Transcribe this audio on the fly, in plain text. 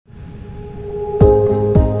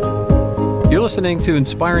You're listening to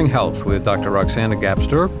Inspiring Health with Dr. Roxana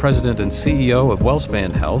Gapstur, President and CEO of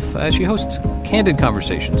WellSpan Health, as she hosts candid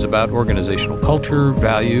conversations about organizational culture,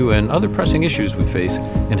 value, and other pressing issues we face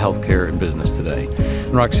in healthcare and business today.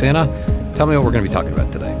 And Roxana, tell me what we're going to be talking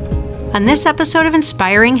about today. On this episode of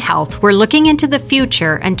Inspiring Health, we're looking into the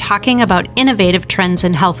future and talking about innovative trends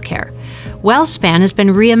in healthcare. WellSpan has been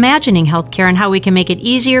reimagining healthcare and how we can make it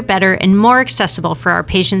easier, better, and more accessible for our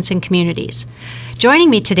patients and communities.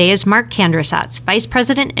 Joining me today is Mark Kandrasats, Vice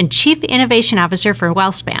President and Chief Innovation Officer for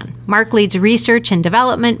WellSpan. Mark leads research and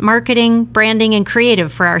development, marketing, branding, and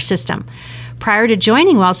creative for our system. Prior to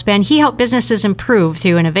joining WellSpan, he helped businesses improve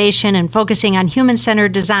through innovation and focusing on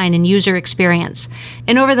human-centered design and user experience.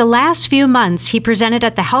 And over the last few months, he presented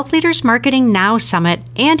at the Health Leaders Marketing Now Summit,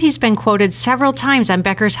 and he's been quoted several times on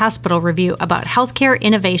Becker's Hospital Review about healthcare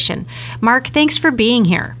innovation. Mark, thanks for being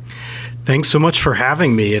here. Thanks so much for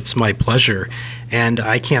having me. It's my pleasure. And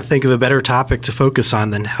I can't think of a better topic to focus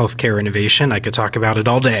on than healthcare innovation. I could talk about it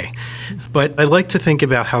all day. But I like to think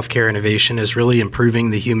about healthcare innovation as really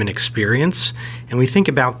improving the human experience. And we think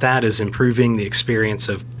about that as improving the experience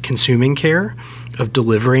of consuming care, of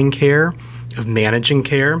delivering care, of managing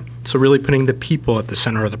care. So really putting the people at the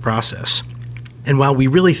center of the process. And while we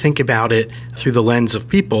really think about it through the lens of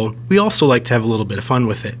people, we also like to have a little bit of fun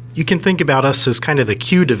with it. You can think about us as kind of the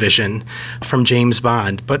Q division from James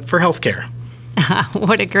Bond, but for healthcare.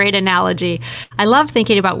 What a great analogy. I love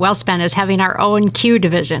thinking about WellSpan as having our own Q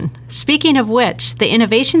division. Speaking of which, the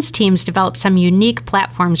innovations teams developed some unique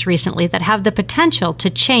platforms recently that have the potential to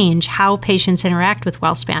change how patients interact with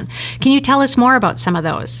WellSpan. Can you tell us more about some of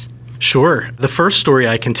those? Sure. The first story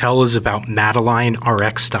I can tell is about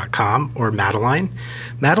MadelineRx.com or Madeline.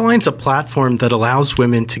 Madeline's a platform that allows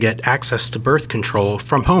women to get access to birth control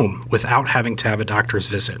from home without having to have a doctor's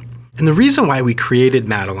visit. And the reason why we created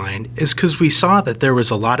Madeline is because we saw that there was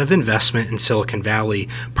a lot of investment in Silicon Valley,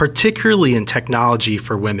 particularly in technology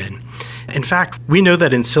for women. In fact, we know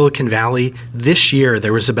that in Silicon Valley, this year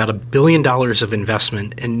there was about $1 billion of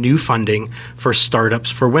investment in new funding for startups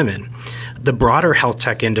for women. The broader health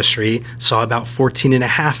tech industry saw about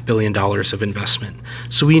 $14.5 billion of investment.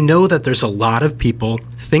 So we know that there's a lot of people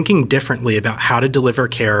thinking differently about how to deliver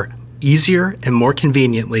care easier and more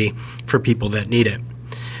conveniently for people that need it.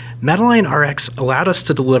 Madeline Rx allowed us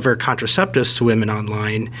to deliver contraceptives to women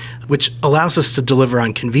online, which allows us to deliver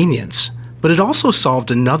on convenience. But it also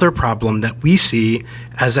solved another problem that we see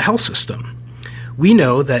as a health system. We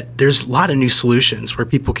know that there's a lot of new solutions where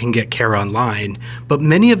people can get care online, but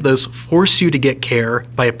many of those force you to get care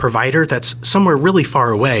by a provider that's somewhere really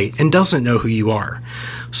far away and doesn't know who you are.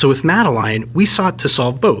 So with Madeline, we sought to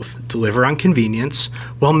solve both, deliver on convenience,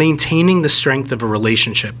 while maintaining the strength of a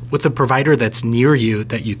relationship with a provider that's near you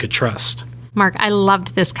that you could trust. Mark, I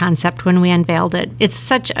loved this concept when we unveiled it. It's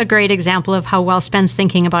such a great example of how WellSpan's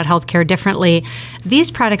thinking about healthcare differently.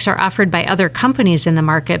 These products are offered by other companies in the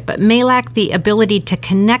market, but may lack the ability to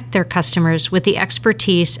connect their customers with the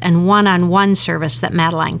expertise and one-on-one service that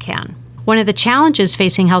Madeline can. One of the challenges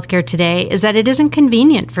facing healthcare today is that it isn't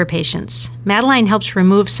convenient for patients. Madeline helps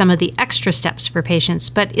remove some of the extra steps for patients,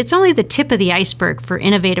 but it's only the tip of the iceberg for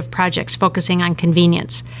innovative projects focusing on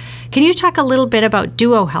convenience. Can you talk a little bit about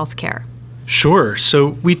Duo Healthcare? Sure. So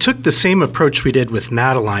we took the same approach we did with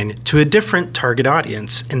Madeline to a different target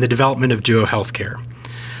audience in the development of Duo Healthcare.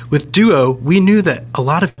 With Duo, we knew that a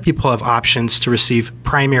lot of people have options to receive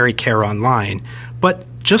primary care online, but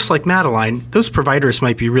just like Madeline, those providers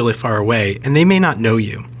might be really far away and they may not know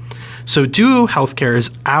you. So Duo Healthcare is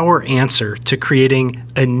our answer to creating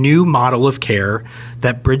a new model of care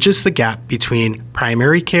that bridges the gap between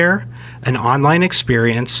primary care, an online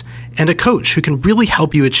experience, and a coach who can really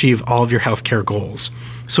help you achieve all of your healthcare goals.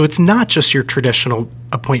 So it's not just your traditional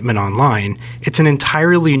appointment online, it's an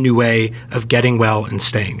entirely new way of getting well and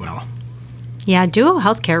staying well. Yeah, Duo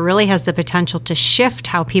Healthcare really has the potential to shift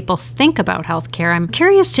how people think about healthcare. I'm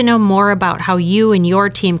curious to know more about how you and your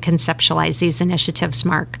team conceptualize these initiatives,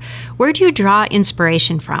 Mark. Where do you draw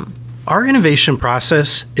inspiration from? Our innovation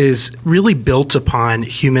process is really built upon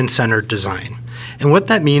human-centered design. And what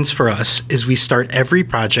that means for us is we start every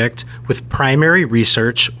project with primary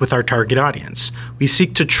research with our target audience. We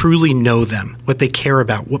seek to truly know them, what they care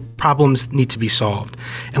about, what problems need to be solved.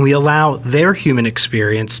 And we allow their human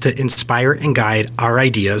experience to inspire and guide our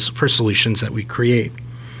ideas for solutions that we create.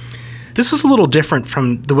 This is a little different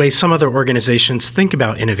from the way some other organizations think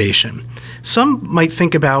about innovation. Some might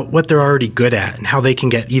think about what they're already good at and how they can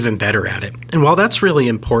get even better at it. And while that's really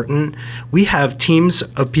important, we have teams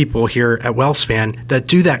of people here at WellSpan that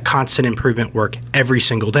do that constant improvement work every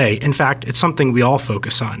single day. In fact, it's something we all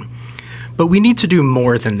focus on. But we need to do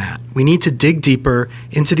more than that. We need to dig deeper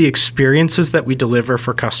into the experiences that we deliver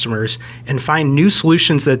for customers and find new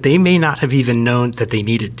solutions that they may not have even known that they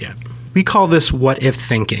needed yet. We call this what-if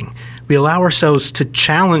thinking. We allow ourselves to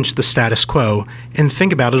challenge the status quo and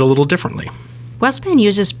think about it a little differently. WellSpan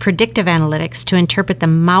uses predictive analytics to interpret the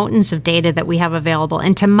mountains of data that we have available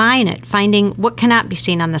and to mine it, finding what cannot be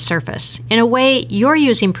seen on the surface. In a way, you're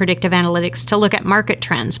using predictive analytics to look at market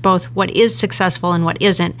trends, both what is successful and what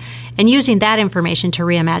isn't, and using that information to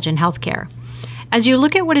reimagine healthcare. As you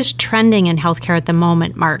look at what is trending in healthcare at the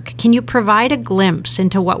moment, Mark, can you provide a glimpse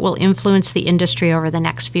into what will influence the industry over the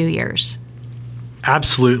next few years?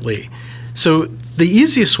 Absolutely. So the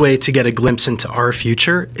easiest way to get a glimpse into our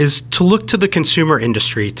future is to look to the consumer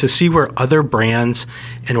industry to see where other brands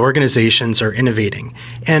and organizations are innovating.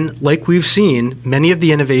 And like we've seen, many of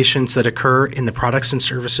the innovations that occur in the products and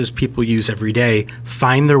services people use every day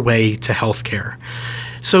find their way to healthcare.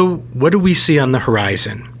 So what do we see on the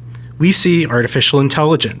horizon? We see artificial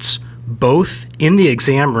intelligence, both in the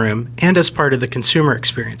exam room and as part of the consumer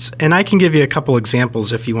experience. And I can give you a couple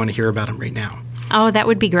examples if you want to hear about them right now. Oh, that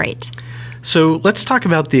would be great. So let's talk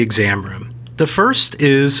about the exam room. The first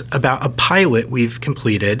is about a pilot we've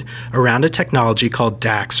completed around a technology called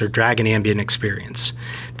DAX, or Dragon Ambient Experience.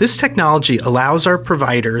 This technology allows our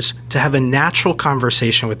providers to have a natural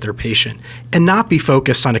conversation with their patient and not be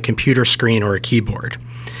focused on a computer screen or a keyboard.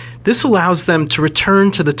 This allows them to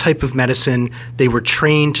return to the type of medicine they were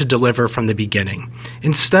trained to deliver from the beginning,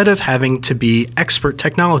 instead of having to be expert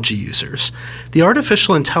technology users. The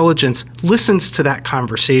artificial intelligence listens to that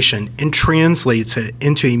conversation and translates it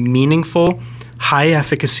into a meaningful,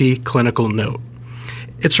 high-efficacy clinical note.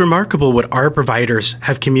 It's remarkable what our providers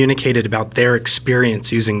have communicated about their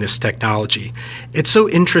experience using this technology. It's so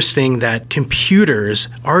interesting that computers,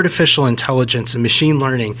 artificial intelligence, and machine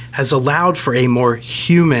learning has allowed for a more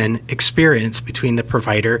human experience between the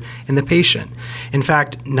provider and the patient. In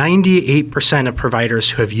fact, 98% of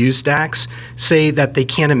providers who have used DAX say that they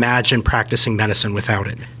can't imagine practicing medicine without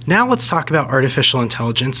it. Now let's talk about artificial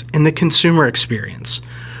intelligence in the consumer experience.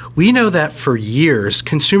 We know that for years,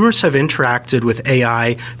 consumers have interacted with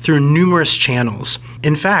AI through numerous channels.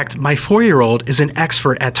 In fact, my 4-year-old is an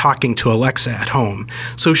expert at talking to Alexa at home.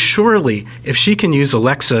 So surely, if she can use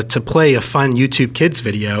Alexa to play a fun YouTube Kids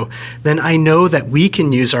video, then I know that we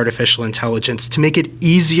can use artificial intelligence to make it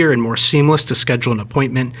easier and more seamless to schedule an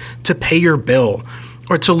appointment, to pay your bill,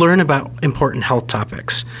 or to learn about important health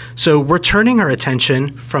topics. So we're turning our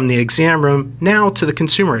attention from the exam room now to the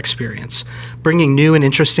consumer experience, bringing new and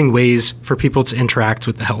interesting ways for people to interact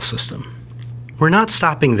with the health system. We're not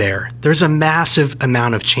stopping there. There's a massive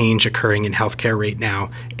amount of change occurring in healthcare right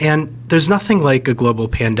now, and there's nothing like a global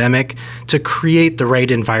pandemic to create the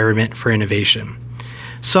right environment for innovation.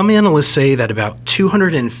 Some analysts say that about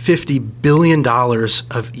 $250 billion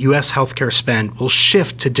of U.S. healthcare spend will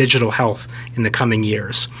shift to digital health in the coming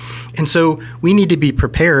years. And so we need to be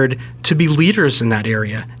prepared to be leaders in that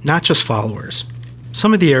area, not just followers.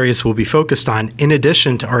 Some of the areas we'll be focused on, in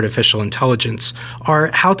addition to artificial intelligence,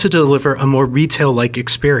 are how to deliver a more retail-like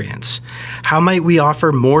experience. How might we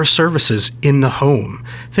offer more services in the home?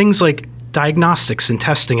 Things like diagnostics and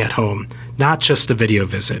testing at home, not just a video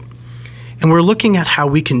visit. And we're looking at how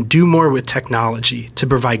we can do more with technology to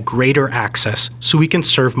provide greater access so we can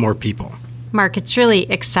serve more people. Mark, it's really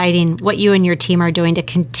exciting what you and your team are doing to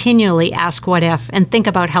continually ask what if and think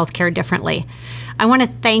about healthcare differently. I want to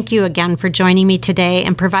thank you again for joining me today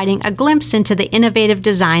and providing a glimpse into the innovative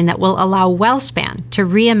design that will allow WellSpan to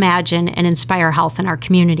reimagine and inspire health in our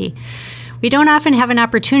community. We don't often have an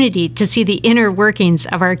opportunity to see the inner workings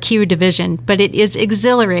of our Q division, but it is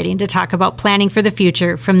exhilarating to talk about planning for the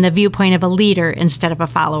future from the viewpoint of a leader instead of a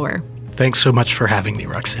follower. Thanks so much for having me,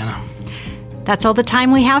 Roxana. That's all the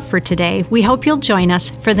time we have for today. We hope you'll join us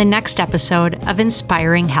for the next episode of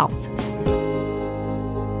Inspiring Health.